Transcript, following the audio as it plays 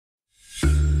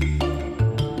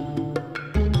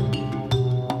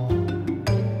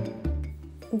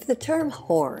The term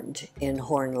horned in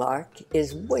horned lark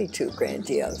is way too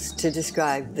grandiose to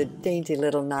describe the dainty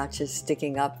little notches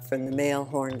sticking up from the male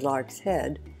horned lark's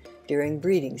head during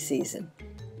breeding season.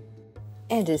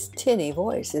 And his tinny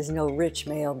voice is no rich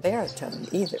male baritone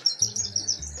either.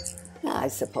 Now, I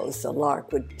suppose the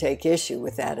lark would take issue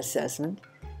with that assessment.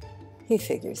 He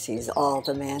figures he's all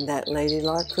the man that lady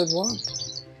lark could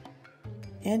want.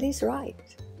 And he's right.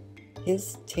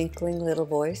 His tinkling little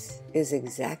voice is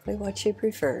exactly what she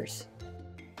prefers.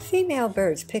 Female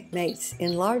birds pick mates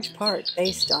in large part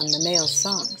based on the male's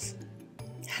songs.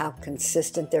 How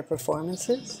consistent their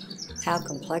performances, how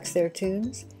complex their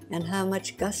tunes, and how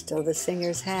much gusto the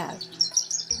singers have.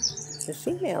 The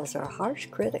females are harsh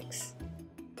critics.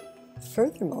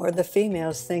 Furthermore, the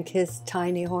females think his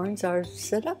tiny horns are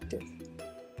seductive,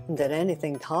 and that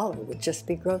anything taller would just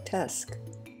be grotesque.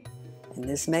 And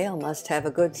this male must have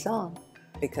a good song,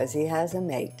 because he has a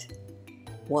mate,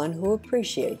 one who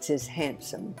appreciates his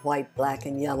handsome white, black,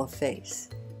 and yellow face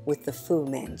with the Fu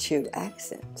Manchu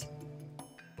accent.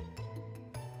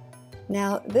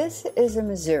 Now, this is a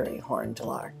Missouri horned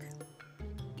lark.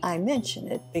 I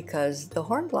mention it because the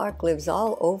horned lark lives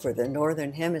all over the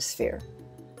northern hemisphere,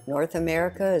 North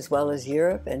America as well as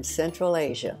Europe and Central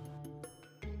Asia.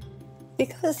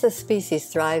 Because the species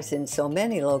thrives in so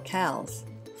many locales,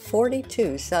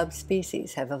 42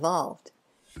 subspecies have evolved,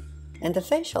 and the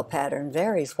facial pattern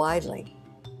varies widely.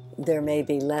 There may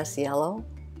be less yellow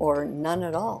or none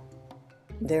at all.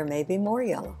 There may be more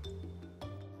yellow.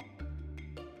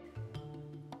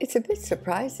 It's a bit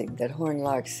surprising that horned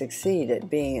larks succeed at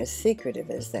being as secretive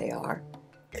as they are,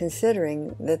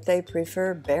 considering that they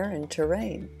prefer barren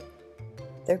terrain.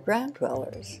 They're ground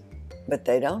dwellers, but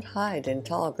they don't hide in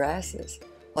tall grasses.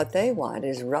 What they want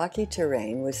is rocky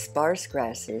terrain with sparse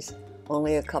grasses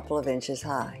only a couple of inches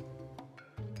high.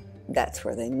 That's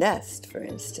where they nest, for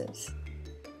instance.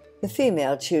 The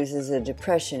female chooses a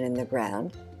depression in the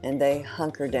ground, and they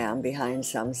hunker down behind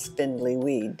some spindly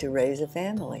weed to raise a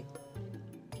family.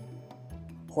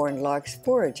 Horned larks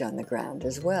forage on the ground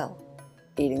as well,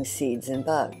 eating seeds and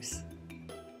bugs.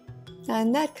 Now,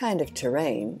 in that kind of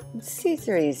terrain, seeds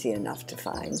are easy enough to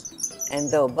find, and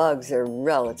though bugs are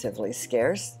relatively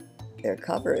scarce, their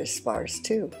cover is sparse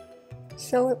too,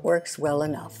 so it works well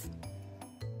enough.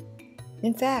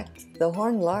 In fact, the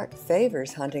horned lark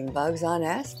favors hunting bugs on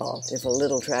asphalt if a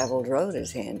little-traveled road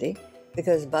is handy,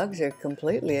 because bugs are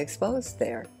completely exposed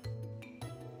there.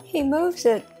 He moves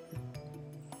at,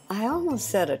 I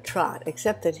almost said a trot,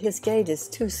 except that his gait is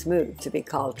too smooth to be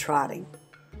called trotting.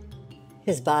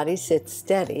 His body sits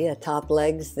steady atop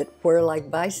legs that whir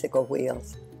like bicycle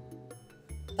wheels,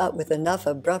 but with enough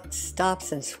abrupt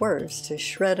stops and swerves to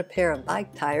shred a pair of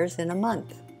bike tires in a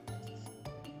month.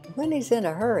 When he's in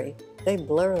a hurry, they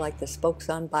blur like the spokes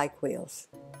on bike wheels.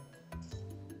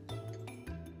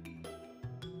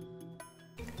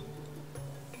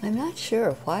 I'm not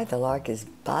sure why the lark is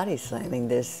body slamming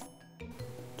this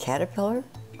caterpillar,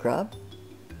 grub,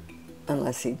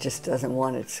 unless he just doesn't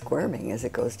want it squirming as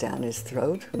it goes down his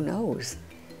throat. Who knows?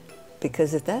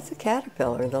 Because if that's a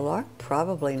caterpillar, the lark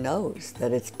probably knows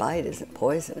that its bite isn't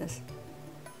poisonous.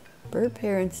 Bird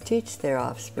parents teach their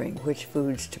offspring which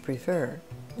foods to prefer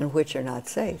and which are not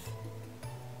safe.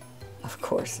 Of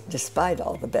course, despite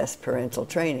all the best parental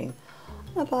training,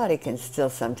 a body can still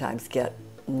sometimes get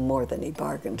more than he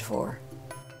bargained for.